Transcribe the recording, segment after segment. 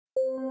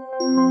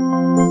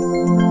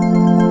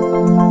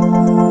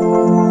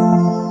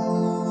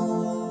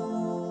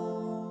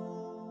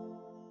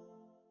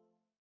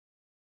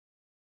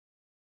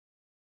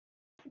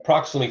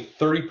Approximately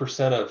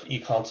 30% of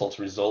eConsults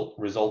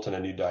result in a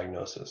new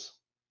diagnosis.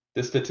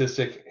 This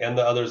statistic and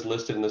the others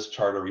listed in this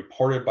chart are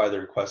reported by the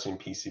requesting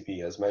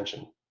PCP as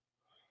mentioned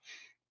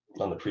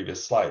on the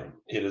previous slide.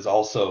 It is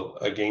also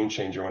a game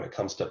changer when it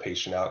comes to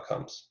patient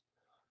outcomes.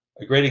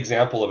 A great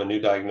example of a new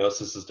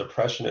diagnosis is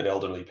depression in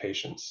elderly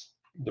patients.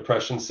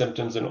 Depression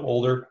symptoms in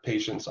older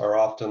patients are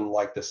often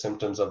like the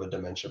symptoms of a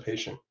dementia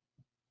patient.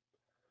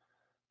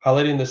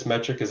 Highlighting this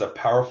metric is a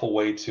powerful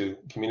way to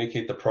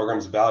communicate the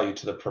program's value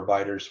to the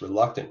providers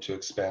reluctant to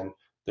expand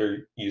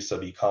their use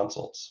of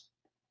eConsults.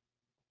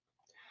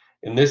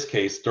 In this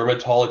case,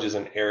 dermatology is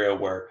an area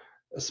where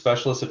a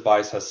specialist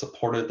advice has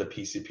supported the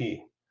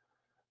PCP.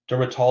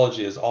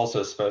 Dermatology is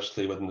also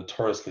especially with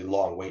notoriously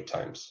long wait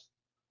times.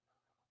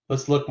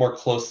 Let's look more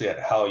closely at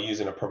how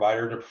using a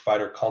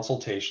provider-to-provider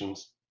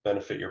consultations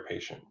benefit your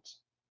patients.